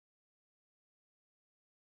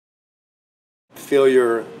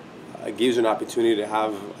failure gives you an opportunity to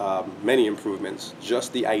have many improvements.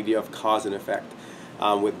 Just the idea of cause and effect.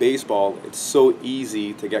 With baseball, it's so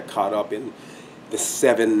easy to get caught up in the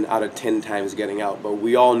 7 out of 10 times getting out, but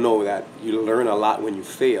we all know that you learn a lot when you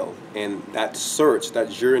fail, and that search, that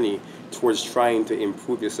journey towards trying to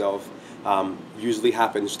improve yourself usually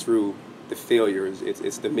happens through the failures.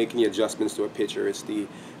 It's the making the adjustments to a pitcher. It's the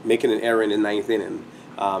making an error in the ninth inning.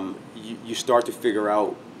 You start to figure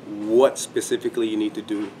out what specifically you need to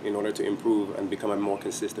do in order to improve and become a more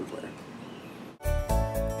consistent player.